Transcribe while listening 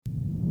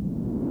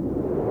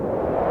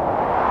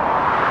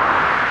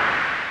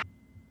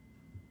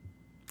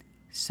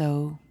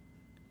so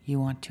you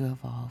want to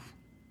evolve.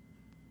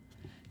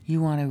 You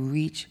want to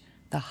reach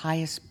the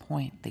highest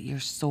point that your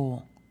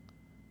soul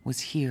was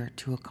here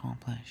to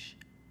accomplish.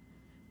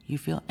 You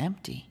feel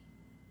empty,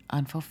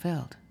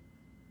 unfulfilled,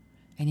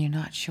 and you're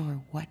not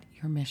sure what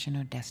your mission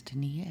or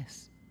destiny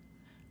is.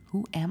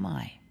 Who am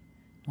I?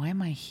 Why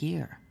am I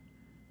here?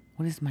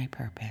 What is my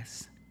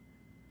purpose?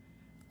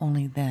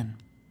 Only then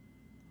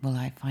will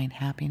I find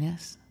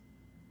happiness.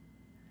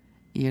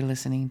 You're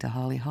listening to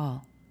Holly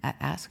Hall at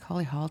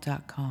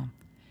AskHollyHall.com.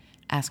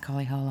 Ask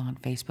Holly Hall on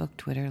Facebook,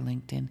 Twitter,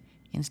 LinkedIn,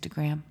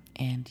 Instagram,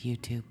 and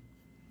YouTube.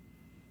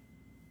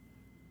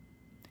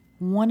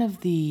 One of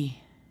the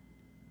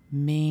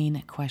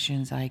main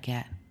questions I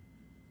get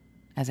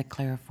as a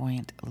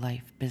clairvoyant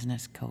life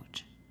business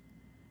coach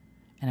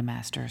and a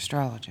master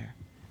astrologer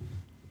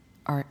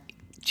are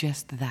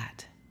just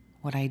that,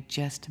 what I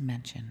just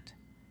mentioned.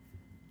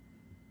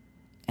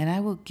 And I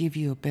will give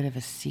you a bit of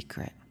a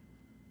secret.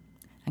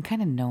 I'm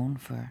kind of known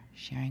for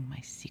sharing my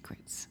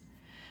secrets.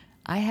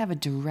 I have a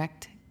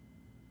direct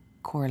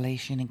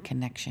correlation and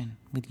connection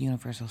with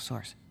Universal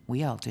Source.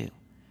 We all do.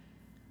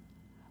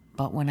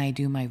 But when I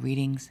do my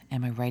readings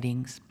and my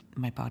writings,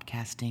 my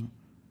podcasting,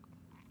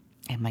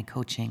 and my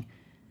coaching,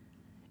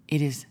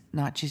 it is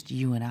not just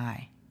you and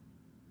I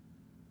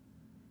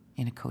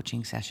in a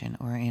coaching session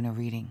or in a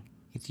reading.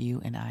 It's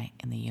you and I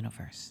in the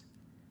universe.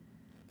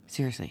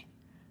 Seriously,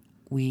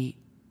 we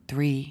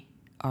three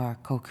are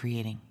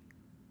co-creating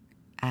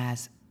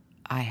as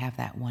I have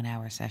that 1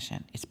 hour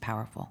session. It's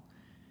powerful,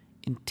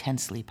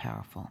 intensely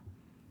powerful.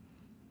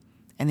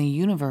 And the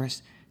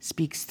universe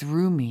speaks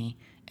through me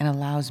and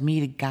allows me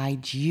to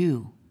guide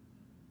you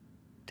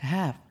to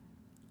have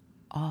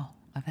all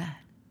of that.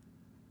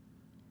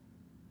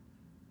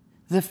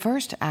 The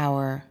first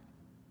hour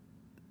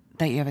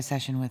that you have a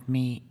session with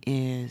me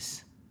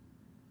is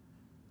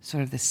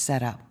sort of the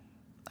setup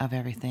of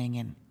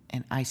everything,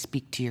 and I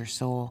speak to your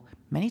soul.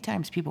 Many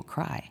times people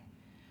cry,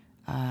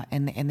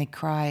 and they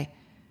cry.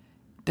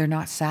 They're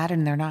not sad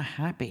and they're not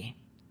happy.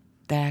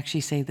 They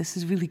actually say, this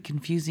is really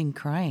confusing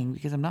crying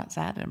because I'm not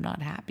sad and I'm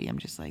not happy. I'm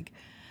just like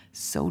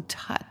so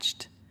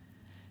touched.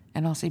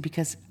 And I'll say,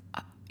 because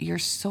your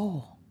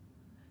soul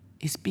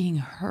is being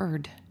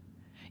heard.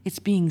 It's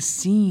being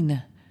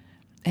seen.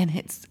 And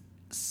it's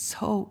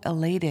so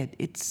elated.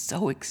 It's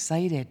so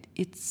excited.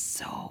 It's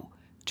so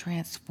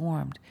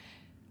transformed.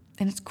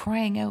 And it's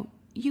crying out,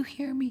 you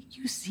hear me,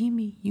 you see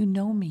me, you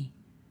know me.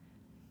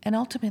 And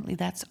ultimately,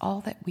 that's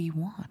all that we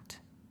want.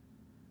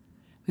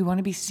 We want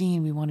to be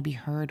seen, we want to be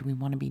heard, we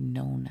want to be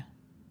known.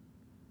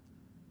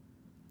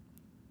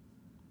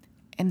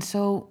 And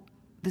so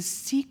the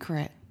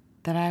secret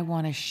that I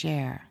want to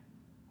share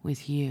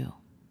with you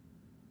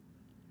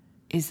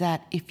is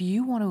that if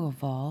you want to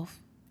evolve,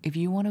 if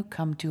you want to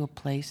come to a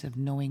place of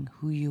knowing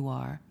who you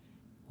are,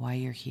 why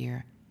you're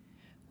here,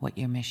 what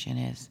your mission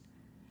is,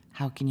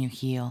 how can you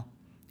heal,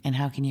 and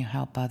how can you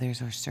help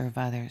others or serve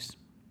others,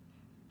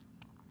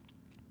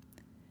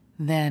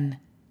 then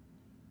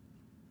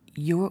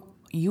you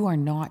are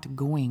not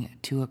going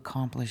to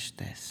accomplish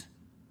this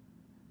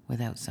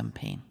without some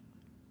pain,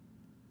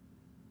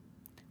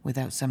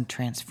 without some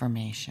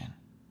transformation.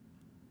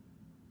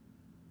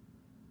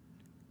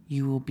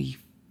 You will be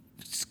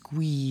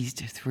squeezed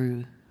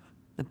through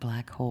the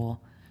black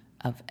hole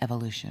of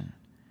evolution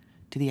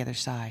to the other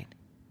side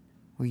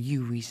where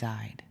you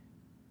reside.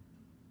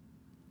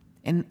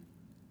 And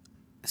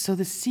so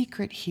the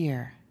secret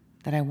here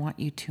that I want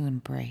you to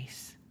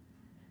embrace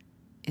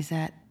is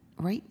that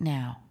right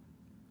now,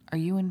 are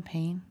you in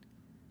pain?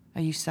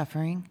 Are you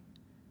suffering?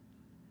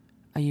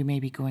 Are you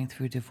maybe going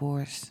through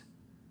divorce,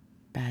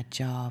 bad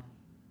job,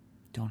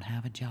 don't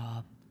have a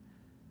job,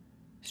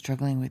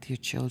 struggling with your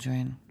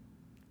children,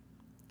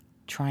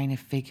 trying to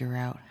figure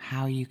out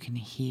how you can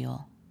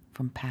heal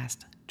from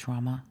past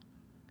trauma?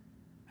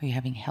 Are you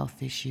having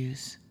health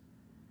issues?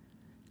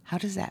 How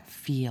does that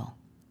feel?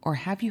 Or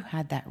have you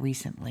had that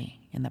recently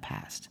in the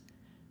past?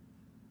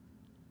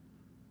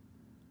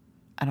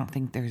 I don't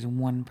think there's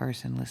one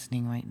person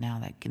listening right now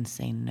that can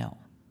say no.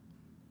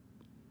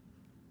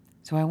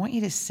 So I want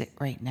you to sit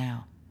right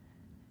now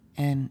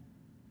and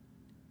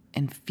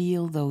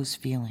feel those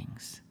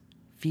feelings.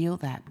 Feel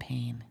that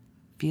pain.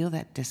 Feel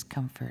that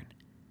discomfort.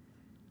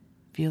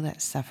 Feel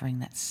that suffering,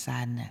 that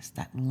sadness,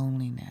 that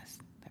loneliness,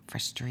 that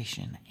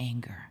frustration,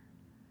 anger.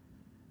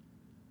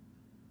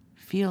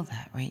 Feel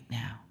that right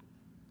now.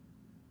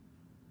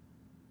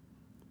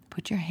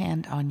 Put your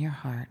hand on your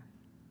heart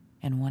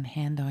and one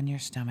hand on your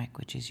stomach,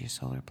 which is your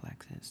solar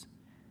plexus.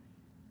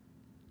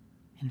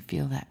 And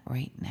feel that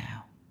right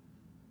now.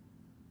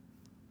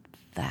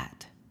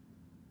 That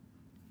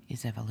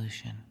is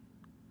evolution.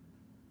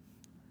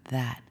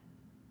 That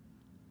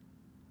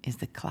is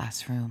the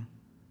classroom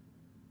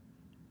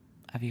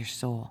of your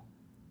soul.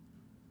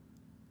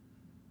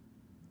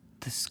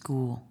 The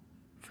school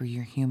for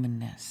your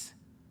humanness.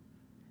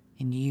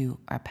 And you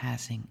are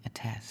passing a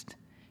test.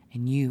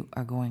 And you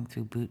are going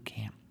through boot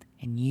camp.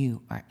 And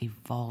you are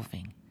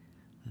evolving.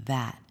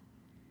 That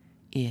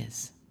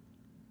is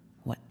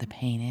what the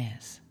pain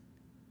is.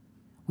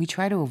 We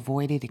try to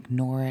avoid it,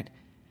 ignore it,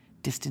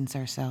 distance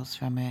ourselves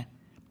from it,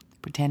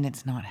 pretend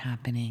it's not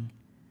happening,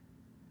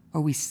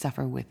 or we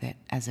suffer with it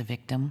as a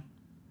victim.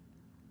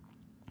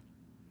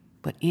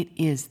 But it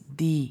is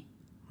the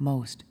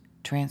most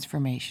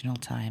transformational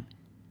time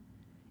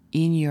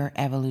in your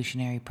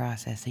evolutionary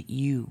process that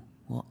you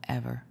will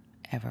ever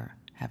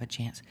have a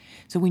chance.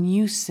 So when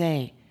you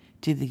say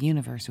to the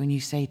universe, when you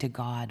say to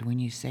God, when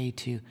you say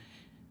to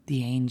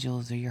the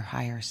angels or your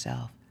higher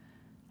self,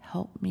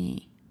 help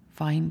me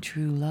find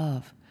true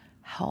love,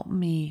 help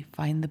me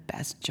find the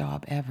best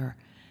job ever,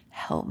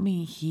 help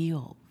me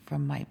heal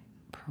from my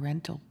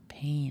parental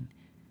pain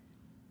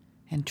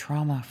and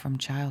trauma from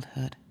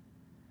childhood,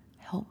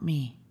 help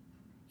me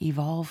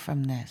evolve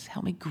from this,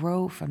 help me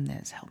grow from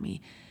this, help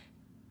me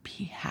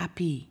be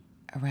happy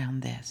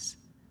around this.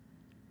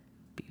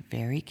 Be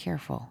very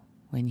careful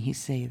when you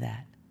say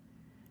that,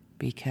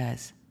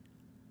 because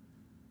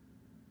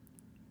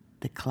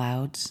the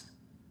clouds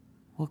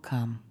will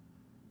come,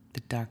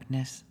 the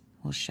darkness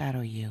will shadow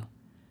you,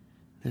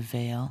 the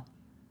veil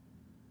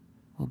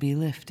will be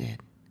lifted,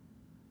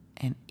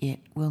 and it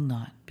will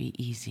not be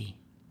easy.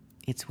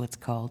 It's what's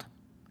called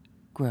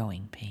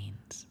growing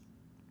pains.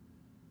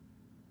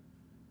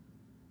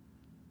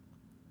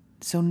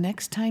 So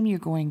next time you're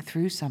going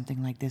through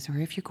something like this, or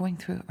if you're going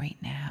through it right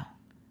now,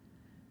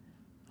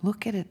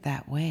 look at it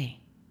that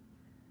way.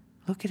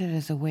 Look at it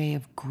as a way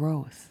of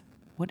growth.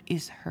 What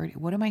is hurting?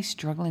 What am I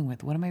struggling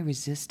with? What am I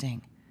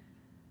resisting?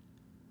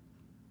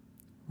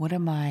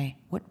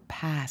 What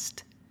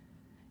past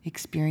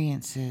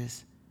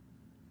experiences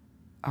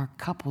are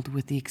coupled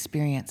with the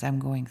experience I'm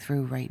going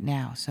through right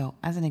now? So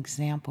as an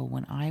example,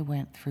 when I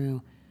went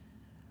through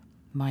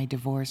my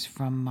divorce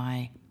from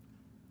my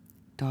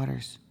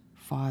daughter's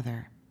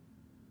father,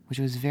 which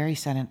was very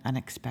sudden,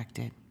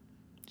 unexpected.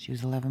 She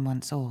was 11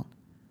 months old.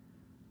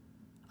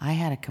 I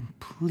had a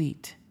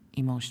complete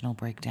emotional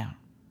breakdown.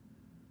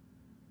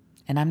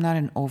 And I'm not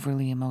an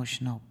overly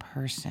emotional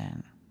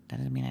person. That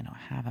doesn't mean I don't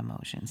have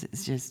emotions.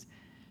 It's just,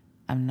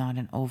 I'm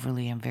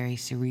very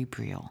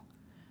cerebral.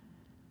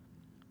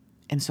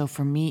 And so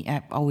for me,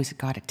 I've always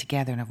got it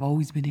together and I've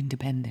always been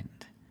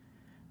independent.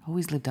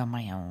 Always lived on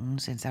my own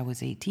since I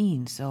was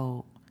 18.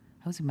 So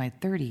I was in my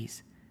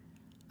 30s.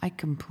 I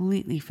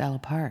completely fell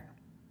apart.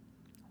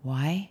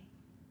 Why?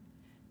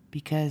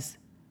 Because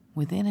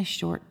within a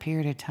short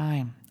period of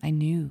time, I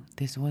knew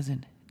this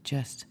wasn't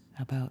just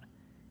about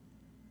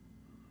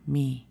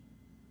me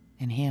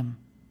and him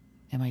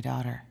and my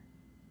daughter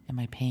and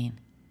my pain.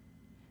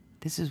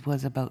 This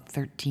was about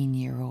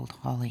 13-year-old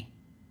Holly,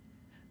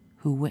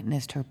 who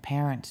witnessed her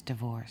parents'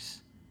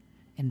 divorce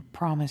and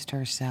promised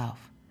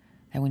herself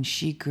that when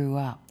she grew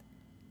up,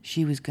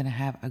 she was going to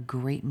have a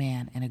great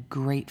man and a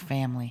great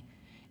family,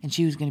 and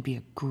she was going to be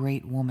a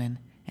great woman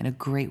and a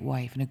great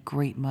wife and a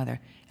great mother,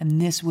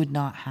 and this would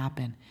not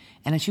happen.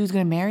 And that she was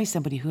going to marry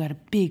somebody who had a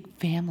big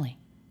family,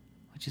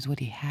 which is what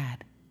he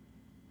had,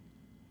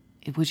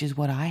 which is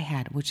what I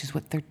had, which is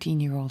what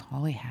 13-year-old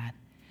Holly had.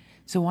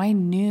 So I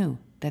knew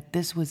that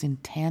this was in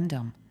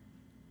tandem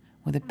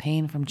with a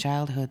pain from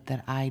childhood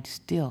that I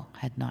still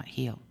had not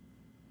healed.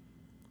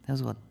 That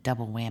was a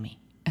double whammy.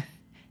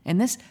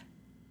 And this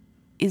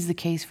is the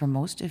case for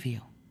most of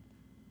you.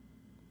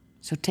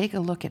 So take a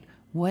look at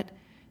what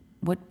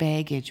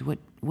baggage,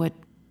 what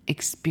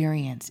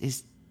experience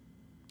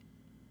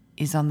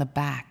is on the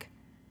back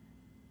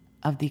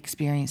of the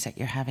experience that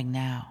you're having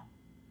now.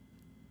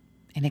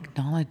 And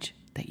acknowledge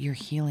that you're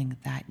healing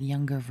that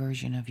younger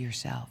version of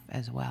yourself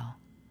as well.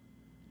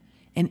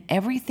 And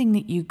everything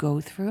that you go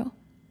through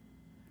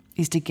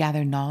is to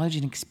gather knowledge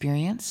and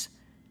experience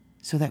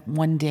so that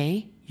one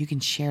day you can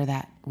share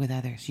that with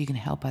others. You can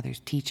help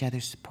others, teach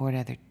others, support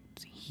others,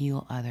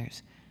 heal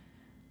others,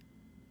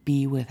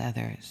 be with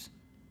others.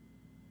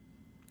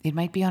 It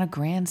might be on a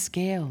grand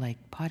scale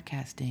like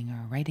podcasting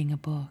or writing a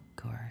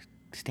book or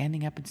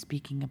standing up and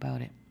speaking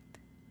about it.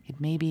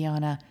 It may be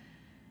on a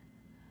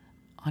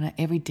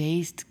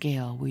everyday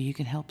scale where you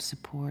can help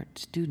support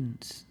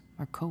students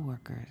or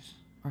coworkers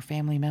or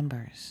family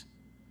members.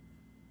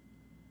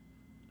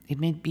 It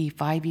may be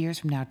 5 years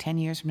from now, 10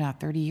 years from now,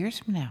 30 years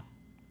from now.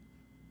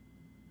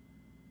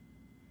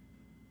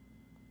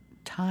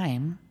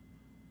 Time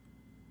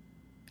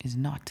is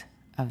not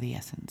of the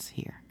essence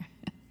here.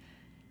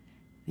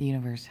 The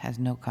universe has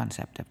no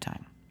concept of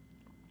time.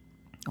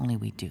 Only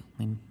we do.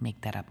 We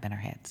make that up in our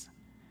heads.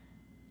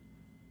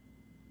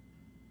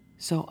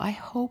 So I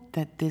hope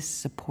that this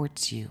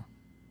supports you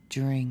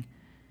during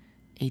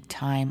a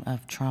time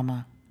of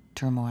trauma,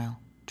 turmoil,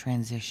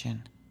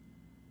 transition,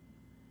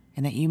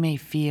 and that you may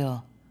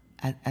feel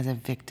as a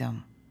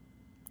victim.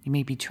 You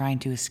may be trying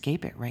to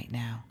escape it right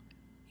now.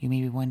 You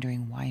may be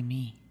wondering, why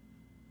me?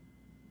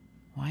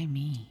 Why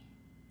me?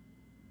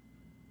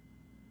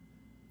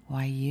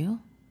 Why you?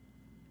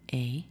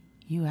 A,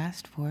 you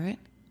asked for it.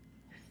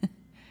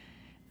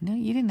 No,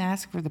 you didn't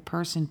ask for the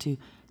person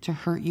to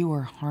hurt you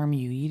or harm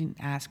you. You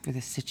didn't ask for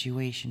the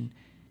situation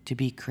to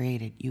be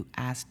created. You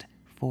asked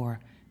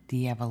for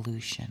the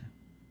evolution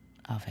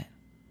of it.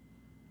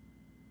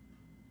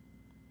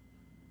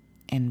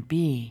 And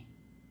B,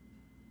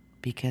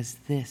 because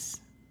this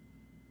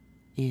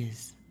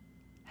is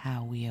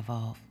how we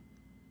evolve.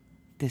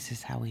 This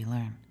is how we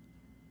learn.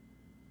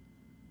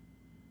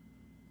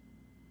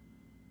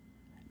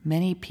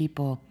 Many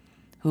people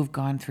who've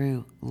gone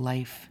through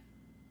life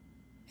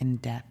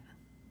and death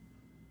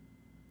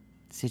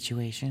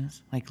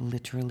situations, like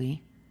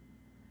literally,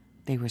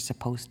 they were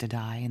supposed to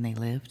die and they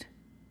lived,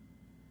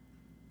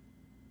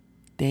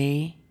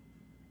 they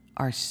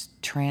are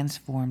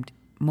transformed.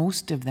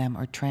 Most of them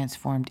are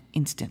transformed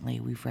instantly.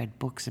 We've read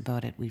books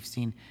about it. We've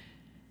seen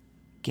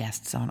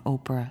guests on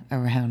Oprah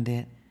around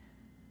it.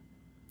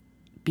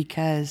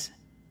 Because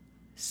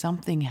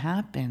something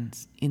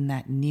happens in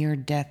that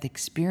near-death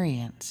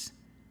experience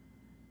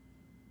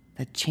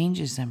that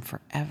changes them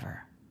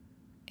forever.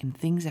 And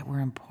things that were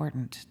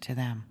important to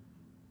them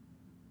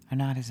are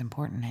not as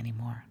important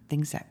anymore.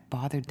 Things that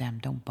bothered them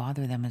don't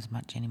bother them as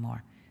much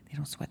anymore. They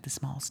don't sweat the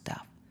small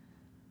stuff.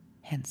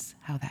 Hence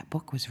how that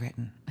book was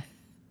written.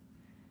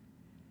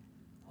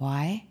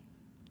 Why?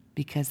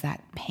 Because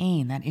that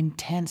pain, that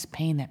intense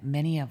pain that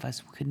many of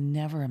us could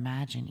never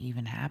imagine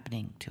even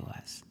happening to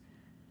us,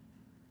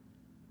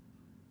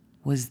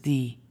 was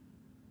the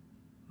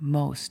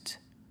most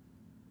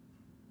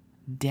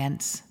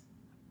dense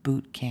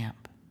boot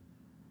camp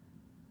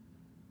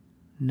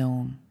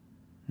known.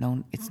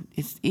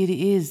 It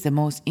is the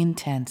most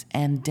intense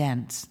and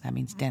dense, that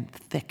means dense,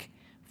 thick,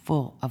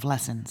 full of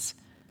lessons,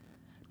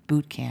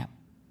 boot camp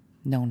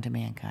known to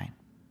mankind.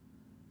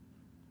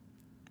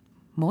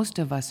 Most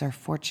of us are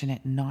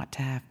fortunate not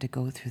to have to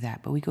go through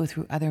that, but we go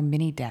through other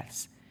mini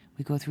deaths.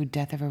 We go through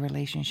death of a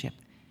relationship,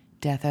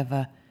 death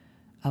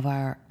of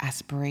our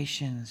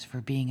aspirations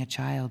for being a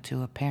child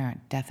to a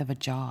parent, death of a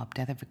job,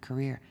 death of a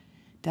career,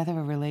 death of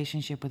a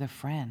relationship with a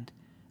friend,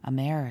 a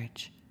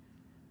marriage,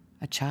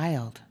 a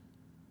child.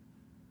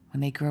 When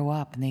they grow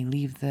up and they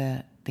leave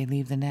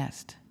the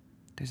nest,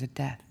 there's a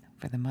death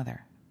for the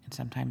mother and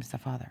sometimes the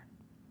father.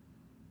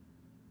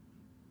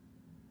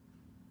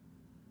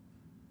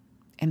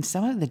 And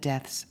some of the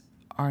deaths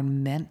are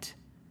meant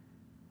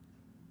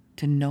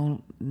to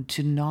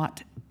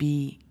not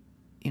be,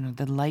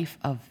 the life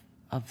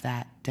of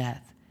that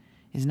death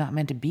is not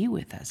meant to be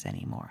with us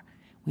anymore.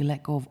 We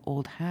let go of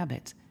old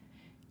habits,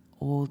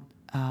 old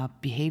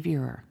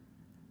behavior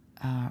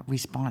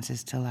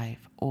responses to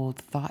life, old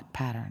thought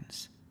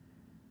patterns.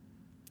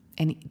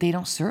 And they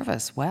don't serve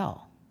us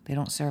well. They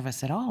don't serve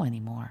us at all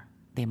anymore.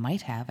 They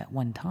might have at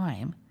one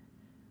time,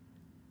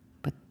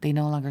 but they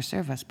no longer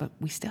serve us. But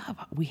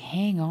we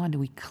hang on to,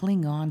 we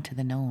cling on to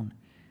the known.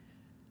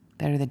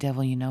 Better the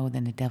devil you know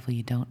than the devil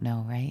you don't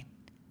know, right?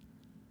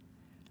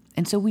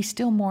 And so we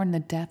still mourn the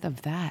death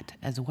of that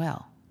as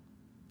well,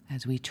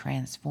 as we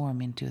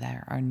transform into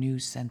our new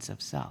sense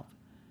of self.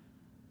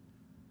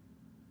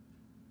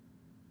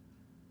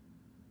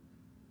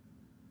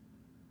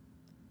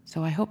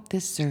 So I hope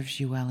this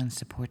serves you well and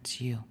supports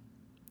you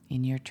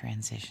in your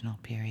transitional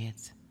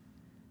periods.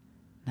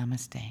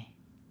 Namaste.